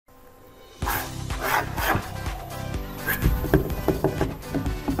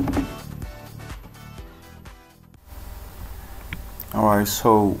Alright,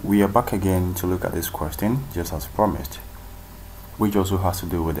 so we are back again to look at this question, just as promised, which also has to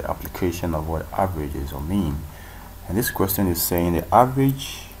do with the application of what average is or mean. And this question is saying the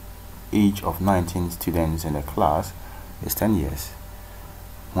average age of 19 students in the class is 10 years.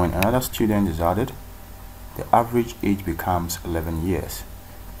 When another student is added, the average age becomes 11 years.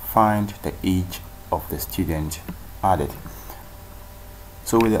 Find the age of the student added.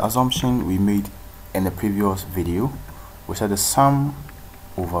 So with the assumption we made in the previous video, we said the sum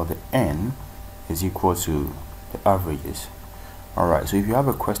over the n is equal to the averages. Alright, so if you have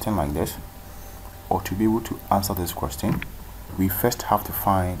a question like this, or to be able to answer this question, we first have to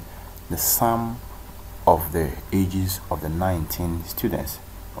find the sum of the ages of the 19 students.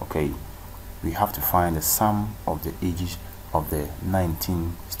 Okay, we have to find the sum of the ages of the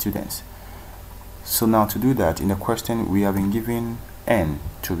 19 students. So now to do that, in the question we have been given n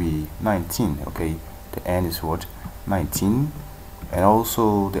to be 19. Okay, the n is what? 19, and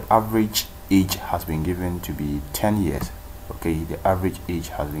also the average age has been given to be 10 years. Okay, the average age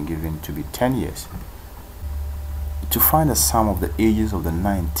has been given to be 10 years. To find the sum of the ages of the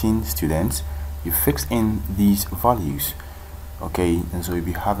 19 students, you fix in these values. Okay, and so you'll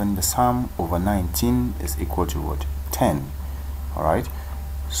be having the sum over 19 is equal to what? 10. Alright,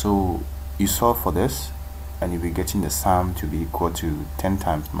 so you solve for this and you'll be getting the sum to be equal to 10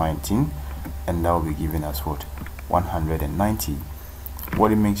 times 19, and that will be giving us what? 190.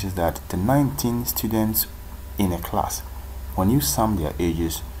 What it means is that the 19 students in a class, when you sum their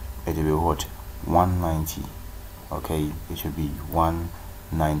ages, it will be what? 190. Okay, it should be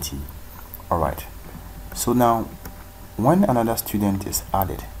 190. Alright, so now when another student is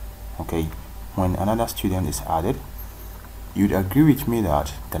added, okay, when another student is added, you'd agree with me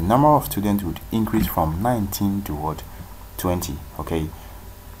that the number of students would increase from 19 to what? 20. Okay,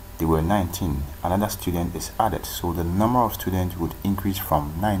 they were 19, another student is added, so the number of students would increase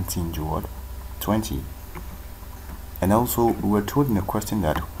from 19 to what? 20. And also we were told in the question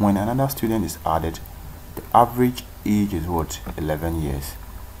that when another student is added, the average age is what? 11 years.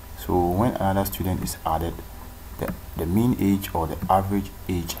 So when another student is added, the mean age or the average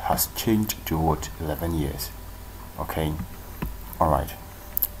age has changed to what? 11 years. Okay, alright.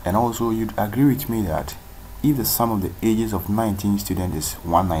 And also you'd agree with me that if the sum of the ages of 19 students is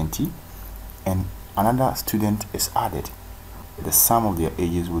 190 and another student is added, the sum of their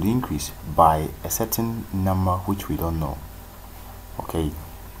ages would increase by a certain number which we don't know. Okay,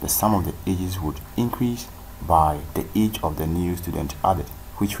 the sum of the ages would increase by the age of the new student added,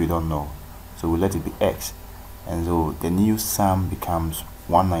 which we don't know, so we'll let it be x, and so the new sum becomes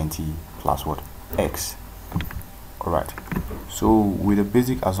 190 plus what? X. Alright, so with the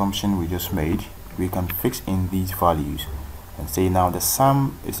basic assumption we just made, we can fix in these values and say now the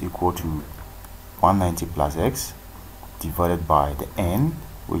sum is equal to 190 plus x divided by the n,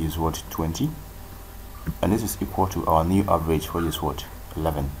 which is what? 20, and this is equal to our new average, which is what?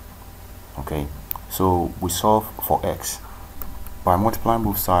 11. Okay, so we solve for x by multiplying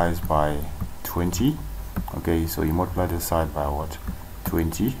both sides by 20. Okay, so you multiply this side by what?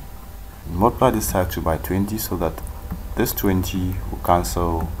 20. You multiply this side too by 20, so that this 20 will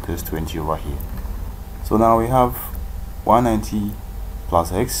cancel this 20 over here. So now we have 190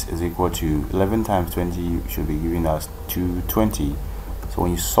 plus x is equal to 11 times 20 should be giving us 220. So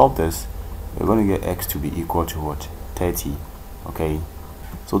when you solve this, you're going to get x to be equal to what? 30. Okay,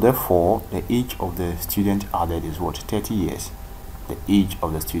 so therefore the age of the student added is what? 30 years. The age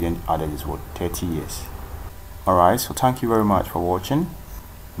of the student added is what? 30 years. Alright, so thank you very much for watching,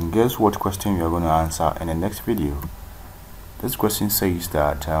 and guess what question we are going to answer in the next video. This question says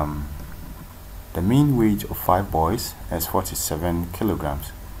that the mean weight of 5 boys is 47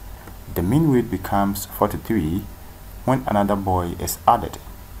 kilograms. The mean weight becomes 43 when another boy is added.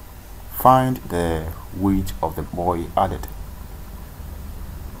 Find the weight of the boy added.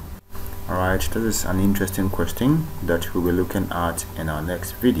 Alright, this is an interesting question that we'll be looking at in our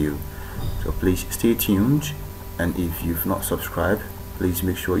next video. So please stay tuned, and if you've not subscribed, please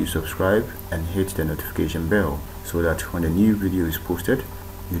make sure you subscribe and hit the notification bell so that when a new video is posted,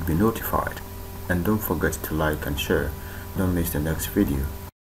 you'll be notified. And don't forget to like and share. Don't miss the next video.